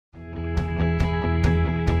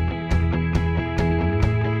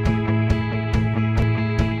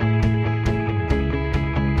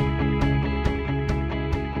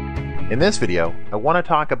In this video, I want to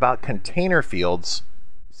talk about container fields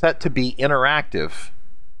set to be interactive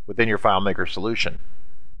within your FileMaker solution.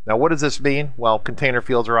 Now, what does this mean? Well, container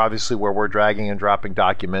fields are obviously where we're dragging and dropping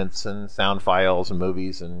documents and sound files and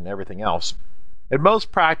movies and everything else. In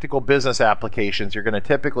most practical business applications, you're going to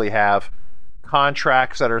typically have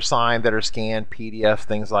contracts that are signed, that are scanned, PDFs,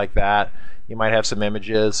 things like that. You might have some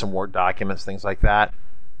images, some Word documents, things like that.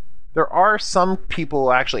 There are some people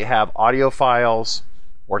who actually have audio files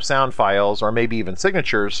or sound files or maybe even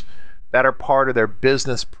signatures that are part of their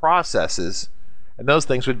business processes, and those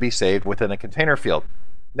things would be saved within a container field.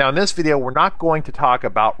 Now, in this video, we're not going to talk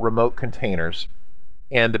about remote containers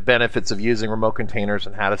and the benefits of using remote containers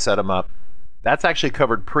and how to set them up. That's actually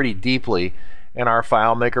covered pretty deeply in our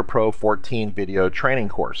FileMaker Pro 14 video training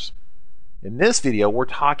course. In this video, we're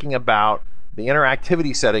talking about the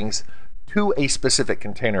interactivity settings to a specific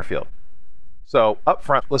container field. So up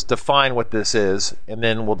front, let's define what this is, and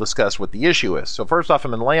then we'll discuss what the issue is. So first off,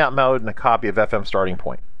 I'm in layout mode and a copy of FM starting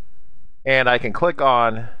point. And I can click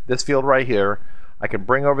on this field right here. I can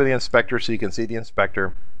bring over the inspector so you can see the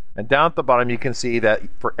inspector. And down at the bottom, you can see that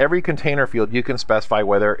for every container field, you can specify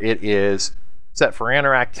whether it is set for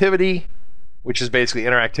interactivity, which is basically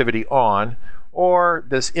interactivity on, or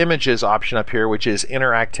this images option up here, which is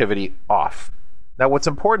interactivity off. Now, what's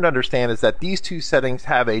important to understand is that these two settings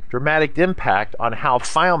have a dramatic impact on how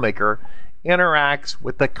FileMaker interacts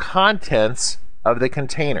with the contents of the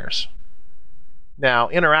containers. Now,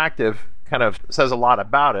 interactive kind of says a lot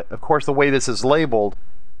about it. Of course, the way this is labeled,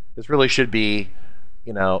 this really should be,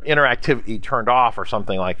 interactivity turned off or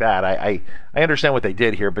something like that. I understand what they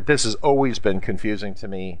did here, but this has always been confusing to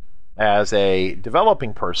me as a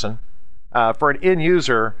developing person. For an end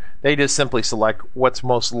user, they just simply select what's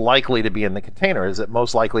most likely to be in the container. Is it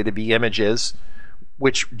most likely to be images,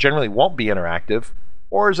 which generally won't be interactive,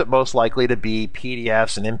 or is it most likely to be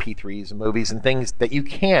PDFs and MP3s and movies and things that you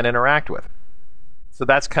can interact with? So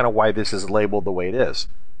that's kind of why this is labeled the way it is.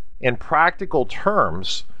 In practical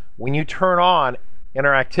terms, when you turn on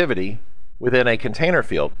interactivity within a container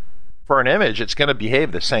field, for an image, it's going to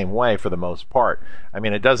behave the same way for the most part. I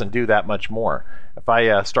mean, it doesn't do that much more. If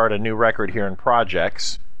I start a new record here in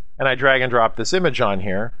projects and I drag and drop this image on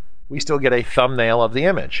here, we still get a thumbnail of the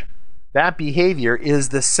image. That behavior is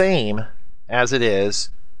the same as it is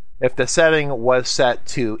if the setting was set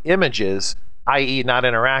to images, i.e. not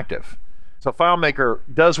interactive. So FileMaker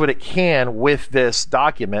does what it can with this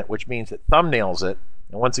document, which means it thumbnails it.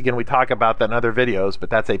 And once again, we talk about that in other videos, but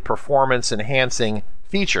that's a performance enhancing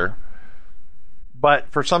feature.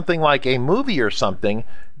 But for something like a movie or something,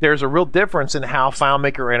 there's a real difference in how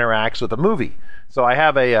FileMaker interacts with a movie. So I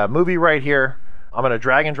have a movie right here. I'm going to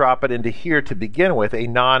drag and drop it into here to begin with, a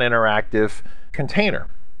non-interactive container.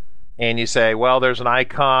 And you say, well, there's an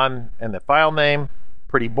icon and the file name.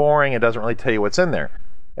 Pretty boring. It doesn't really tell you what's in there.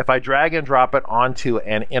 If I drag and drop it onto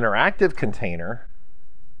an interactive container,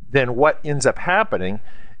 then what ends up happening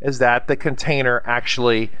is that the container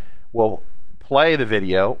actually will play the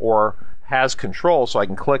video or has control, so I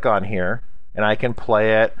can click on here and I can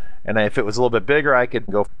play it, and if it was a little bit bigger, I could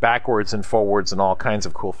go backwards and forwards and all kinds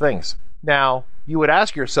of cool things. Now, you would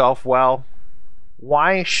ask yourself, well,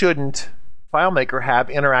 why shouldn't FileMaker have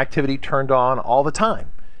interactivity turned on all the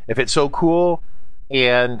time? If it's so cool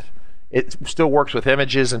and it still works with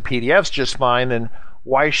images and PDFs just fine, then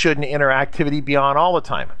why shouldn't interactivity be on all the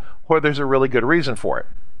time? Or there's a really good reason for it.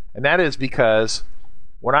 And that is because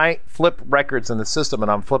when I flip records in the system,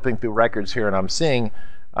 and I'm flipping through records here and I'm seeing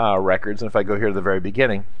records, and if I go here to the very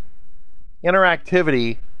beginning,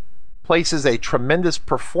 interactivity places a tremendous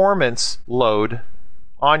performance load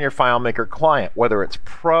on your FileMaker client. Whether it's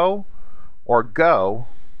Pro or Go,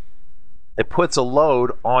 it puts a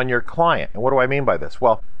load on your client. And what do I mean by this?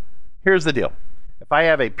 Well, here's the deal. If I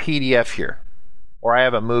have a PDF here, or I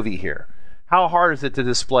have a movie here, how hard is it to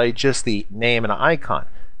display just the name and icon?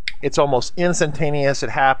 It's almost instantaneous.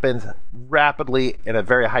 It happens rapidly in a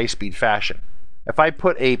very high-speed fashion. If I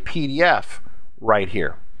put a PDF right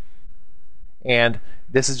here, and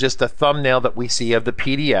this is just a thumbnail that we see of the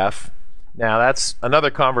PDF. Now, that's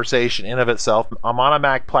another conversation in of itself. I'm on a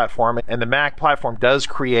Mac platform, and the Mac platform does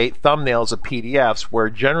create thumbnails of PDFs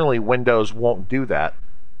where generally Windows won't do that.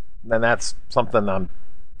 And that's something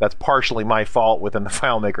that's partially my fault within the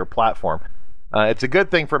FileMaker platform. It's a good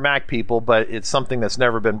thing for Mac people, but it's something that's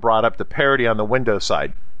never been brought up to parity on the Windows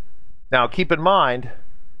side. Now, keep in mind,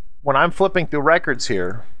 when I'm flipping through records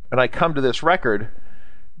here, and I come to this record,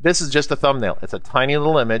 this is just a thumbnail. It's a tiny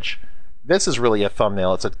little image. This is really a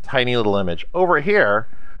thumbnail. It's a tiny little image. Over here,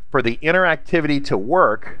 for the interactivity to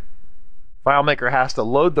work, FileMaker has to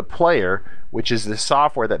load the player, which is the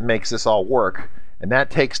software that makes this all work, and that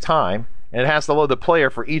takes time, and it has to load the player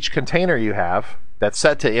for each container you have that's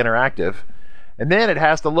set to interactive, and then it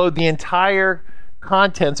has to load the entire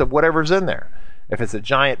contents of whatever's in there. If it's a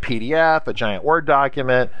giant PDF, a giant Word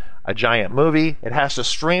document, a giant movie, it has to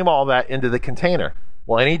stream all that into the container.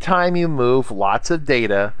 Well, anytime you move lots of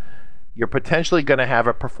data, you're potentially going to have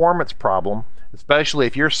a performance problem, especially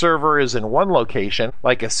if your server is in one location,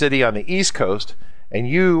 like a city on the East Coast, and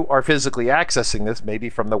you are physically accessing this maybe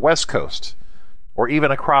from the West Coast or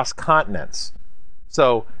even across continents.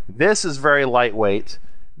 So this is very lightweight.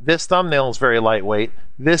 This thumbnail is very lightweight.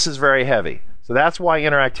 This is very heavy. So that's why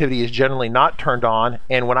interactivity is generally not turned on.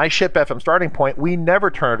 And when I ship FM Starting Point, we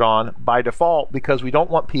never turn it on by default because we don't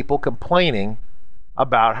want people complaining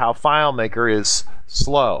about how FileMaker is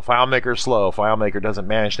slow. FileMaker is slow. FileMaker doesn't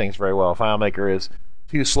manage things very well. FileMaker is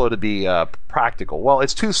too slow to be practical. Well,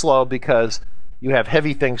 it's too slow because you have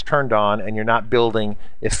heavy things turned on and you're not building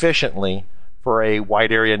efficiently for a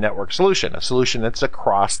wide area network solution, a solution that's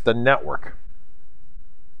across the network.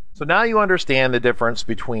 So now you understand the difference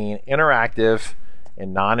between interactive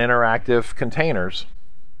and non-interactive containers.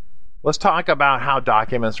 Let's talk about how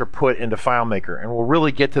documents are put into FileMaker, and we'll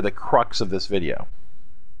really get to the crux of this video.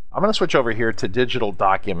 I'm going to switch over here to Digital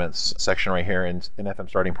Documents section right here in FM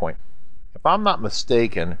Starting Point. If I'm not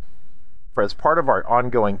mistaken, as part of our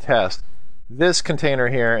ongoing test, this container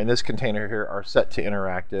here and this container here are set to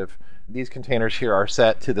interactive. These containers here are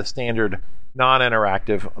set to the standard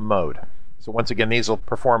non-interactive mode. So once again, these will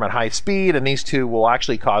perform at high speed, and these two will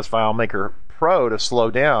actually cause FileMaker Pro to slow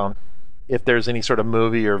down if there's any sort of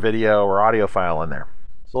movie or video or audio file in there.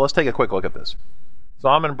 So let's take a quick look at this. So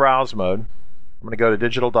I'm in browse mode. I'm going to go to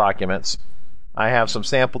Digital Documents. I have some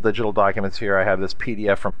sample digital documents here. I have this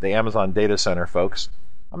PDF from the Amazon Data Center folks.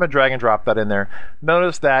 I'm going to drag and drop that in there.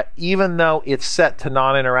 Notice that even though it's set to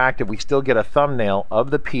non-interactive, we still get a thumbnail of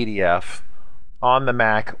the PDF on the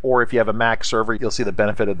Mac, or if you have a Mac server, you'll see the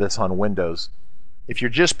benefit of this on Windows. If you're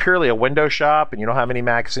just purely a Windows shop and you don't have any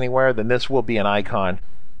Macs anywhere, then this will be an icon.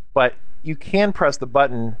 But you can press the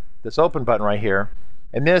button, this open button right here,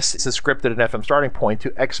 and this is scripted in FM Starting Point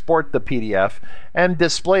to export the PDF and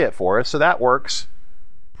display it for us, so that works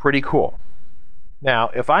pretty cool. Now,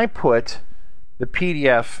 if I put the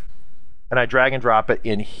PDF and I drag and drop it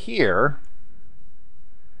in here,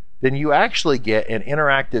 then you actually get an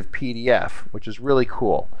interactive PDF, which is really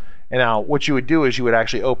cool. And now what you would do is you would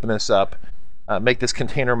actually open this up, make this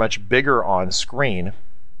container much bigger on screen.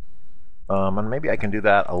 And maybe I can do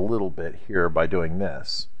that a little bit here by doing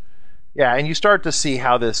this. Yeah, and you start to see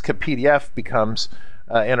how this PDF becomes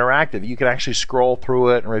interactive. You can actually scroll through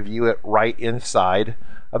it and review it right inside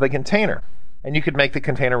of a container. And you could make the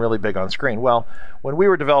container really big on screen. Well, when we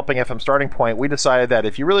were developing FM Starting Point, we decided that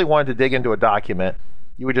if you really wanted to dig into a document,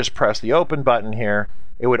 you would just press the open button here.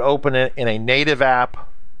 It would open it in a native app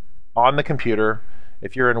on the computer.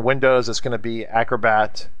 If you're in Windows, it's going to be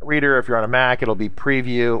Acrobat Reader. If you're on a Mac, it'll be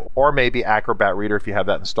Preview, or maybe Acrobat Reader if you have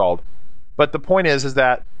that installed. But the point is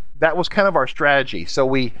that that was kind of our strategy. So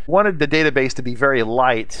we wanted the database to be very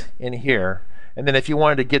light in here. And then if you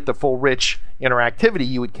wanted to get the full rich interactivity,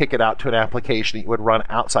 you would kick it out to an application that you would run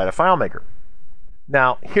outside of FileMaker.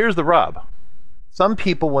 Now, here's the rub. Some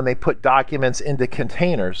people, when they put documents into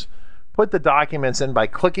containers, put the documents in by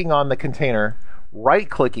clicking on the container,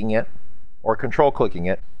 right-clicking it, or control-clicking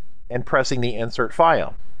it, and pressing the Insert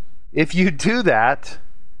File. If you do that,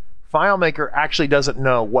 FileMaker actually doesn't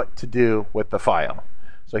know what to do with the file.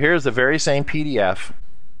 So here's the very same PDF.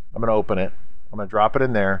 I'm going to open it. I'm going to drop it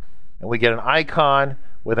in there, and we get an icon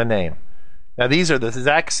with a name. Now these are the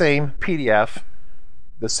exact same PDF,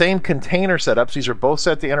 the same container setups. These are both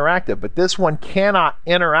set to interactive, but this one cannot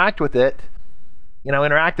interact with it,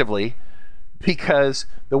 interactively, because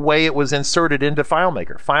the way it was inserted into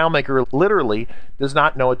FileMaker. FileMaker literally does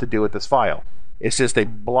not know what to do with this file. It's just a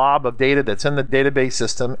blob of data that's in the database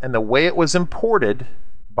system, and the way it was imported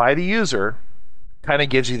by the user kind of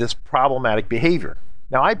gives you this problematic behavior.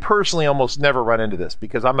 Now, I personally almost never run into this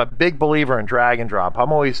because I'm a big believer in drag and drop.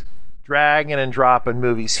 I'm always dragging and dropping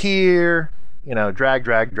movies here, drag,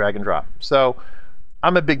 and drop. So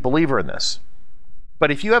I'm a big believer in this.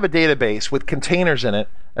 But if you have a database with containers in it,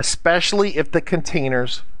 especially if the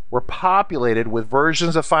containers were populated with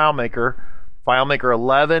versions of FileMaker, FileMaker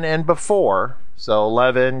 11 and before, so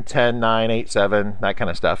 11, 10, 9, 8, 7, that kind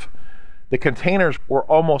of stuff, the containers were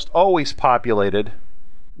almost always populated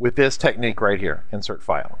with this technique right here, Insert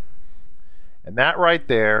File. And that right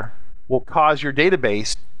there will cause your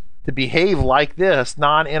database to behave like this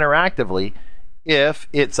non-interactively if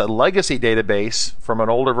it's a legacy database from an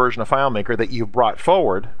older version of FileMaker that you've brought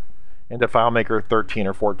forward into FileMaker 13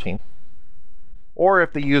 or 14. or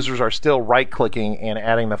if the users are still right-clicking and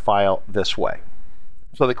adding the file this way.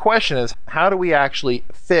 So the question is, how do we actually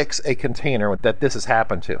fix a container that this has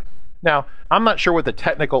happened to? Now, I'm not sure what the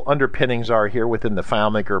technical underpinnings are here within the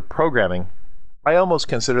FileMaker programming. I almost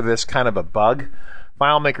consider this kind of a bug.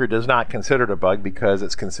 FileMaker does not consider it a bug because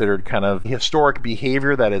it's considered kind of historic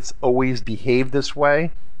behavior, that it's always behaved this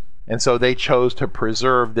way. And so they chose to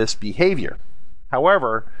preserve this behavior.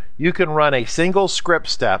 However, you can run a single script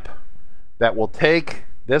step that will take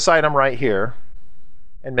this item right here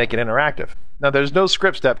and make it interactive. Now, there's no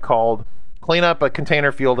script step called clean up a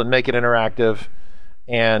container field and make it interactive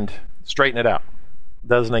and straighten it out. It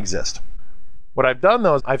doesn't exist. What I've done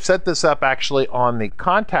though is I've set this up actually on the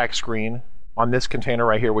contact screen on this container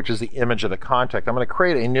right here, which is the image of the contact. I'm going to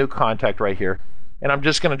create a new contact right here, and I'm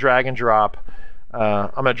just going to drag and drop. I'm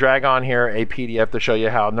going to drag on here a PDF to show you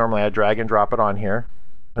how normally I drag and drop it on here.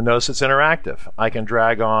 And notice it's interactive. I can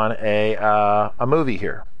drag on a movie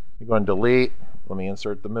here. You go and delete. Let me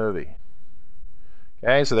insert the movie.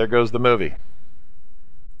 Okay, so there goes the movie.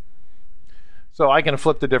 So I can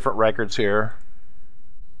flip to different records here.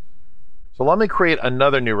 So let me create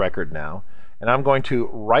another new record now. And I'm going to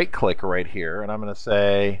right-click right here, and I'm going to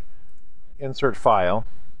say Insert File.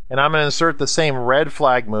 And I'm going to insert the same red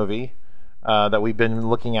flag movie that we've been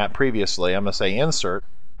looking at previously. I'm going to say Insert.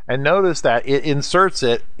 And notice that it inserts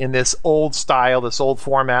it in this old style, this old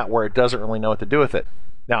format where it doesn't really know what to do with it.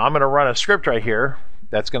 Now I'm going to run a script right here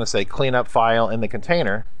that's going to say clean up file in the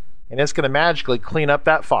container, and it's going to magically clean up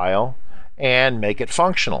that file and make it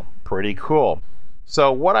functional. Pretty cool.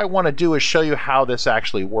 So what I want to do is show you how this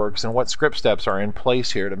actually works and what script steps are in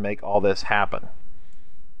place here to make all this happen.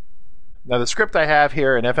 Now the script I have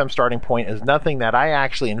here in FM Starting Point is nothing that I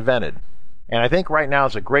actually invented. And I think right now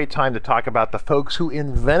is a great time to talk about the folks who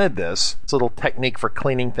invented this little technique for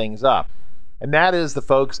cleaning things up. And that is the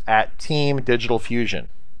folks at Team Digital Fusion.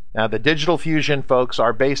 Now the Digital Fusion folks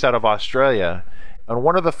are based out of Australia, and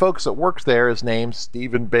one of the folks that works there is named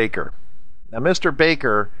Stephen Baker. Now Mr.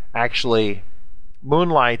 Baker actually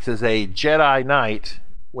moonlights as a Jedi Knight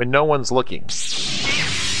when no one's looking.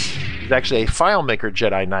 He's actually a FileMaker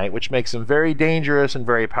Jedi Knight, which makes him very dangerous and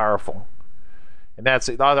very powerful. And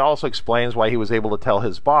that also explains why he was able to tell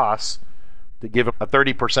his boss to give him a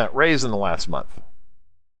 30% raise in the last month.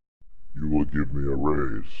 You will give me a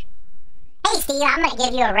raise. Hey Steve, I'm going to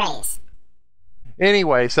give you a raise.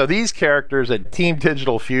 Anyway, so these characters at Team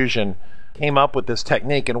Digital Fusion came up with this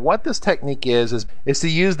technique, and what this technique is to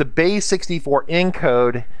use the base64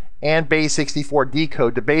 encode and base64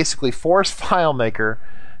 decode to basically force FileMaker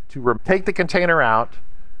to take the container out,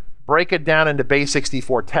 break it down into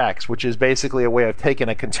base64 text, which is basically a way of taking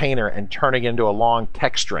a container and turning it into a long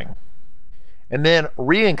text string, and then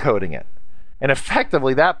re-encoding it. And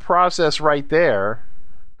effectively, that process right there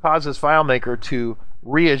causes FileMaker to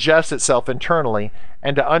readjust itself internally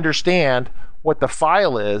and to understand what the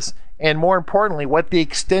file is, and more importantly, what the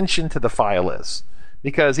extension to the file is.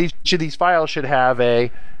 Because each of these files should have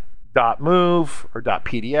a .mov or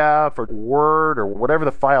 .pdf or Word or whatever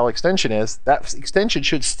the file extension is. That extension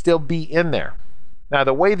should still be in there. Now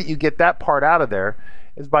the way that you get that part out of there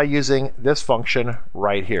is by using this function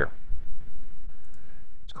right here.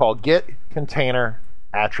 It's called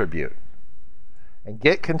getContainerAttribute. And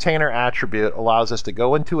getContainerAttribute allows us to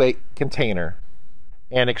go into a container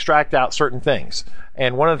and extract out certain things.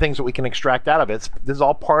 And one of the things that we can extract out of it, this is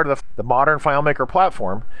all part of the modern FileMaker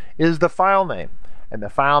platform, is the file name. And the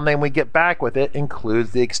file name we get back with it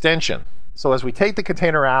includes the extension. So as we take the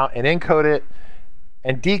container out and encode it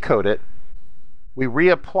and decode it, we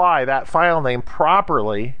reapply that file name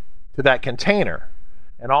properly to that container.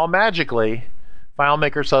 And all magically,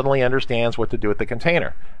 FileMaker suddenly understands what to do with the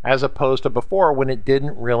container, as opposed to before when it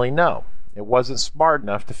didn't really know. It wasn't smart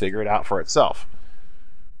enough to figure it out for itself.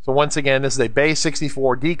 So once again, this is a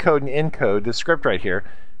base64 decode and encode, this script right here.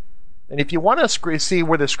 And if you want to see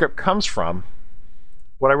where the script comes from,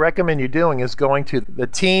 what I recommend you doing is going to the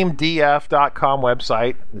teamdf.com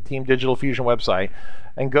website, the Team Digital Fusion website,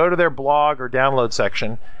 and go to their blog or download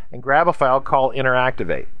section and grab a file called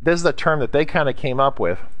Interactivate. This is the term that they kind of came up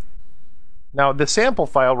with. Now the sample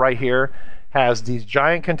file right here has these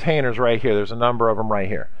giant containers right here. There's a number of them right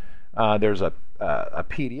here. There's a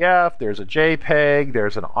PDF, there's a JPEG,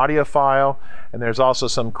 there's an audio file, and there's also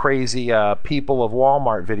some crazy People of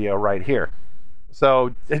Walmart video right here.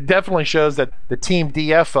 So it definitely shows that the Team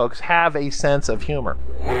DF folks have a sense of humor.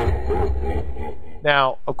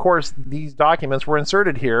 Now, of course, these documents were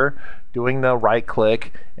inserted here doing the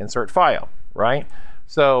right-click, insert file, right?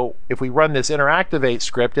 So if we run this Interactivate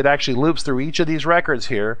script, it actually loops through each of these records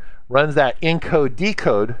here, runs that encode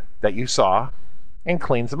decode that you saw, and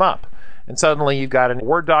cleans them up. and suddenly you've got a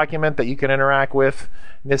Word document that you can interact with.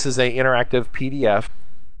 This is an interactive PDF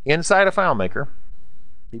inside a FileMaker.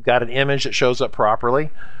 You've got an image that shows up properly.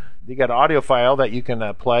 You've got an audio file that you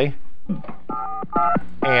can play.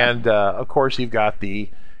 And of course, you've got the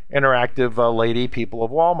interactive lady people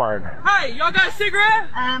of Walmart. Hey, y'all got a cigarette?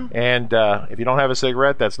 And if you don't have a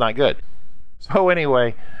cigarette, that's not good. So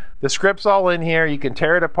anyway, the script's all in here. You can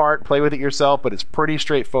tear it apart, play with it yourself, but it's pretty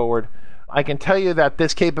straightforward. I can tell you that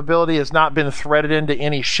this capability has not been threaded into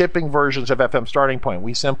any shipping versions of FM Starting Point.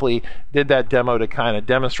 We simply did that demo to kind of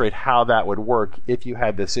demonstrate how that would work if you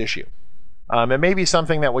had this issue. It may be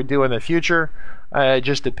something that we do in the future. It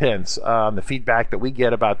just depends on the feedback that we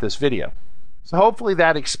get about this video. So hopefully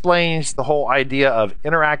that explains the whole idea of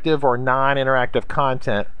interactive or non-interactive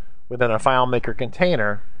content within a FileMaker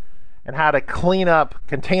container and how to clean up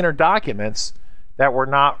container documents that were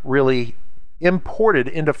not really imported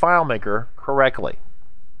into FileMaker correctly.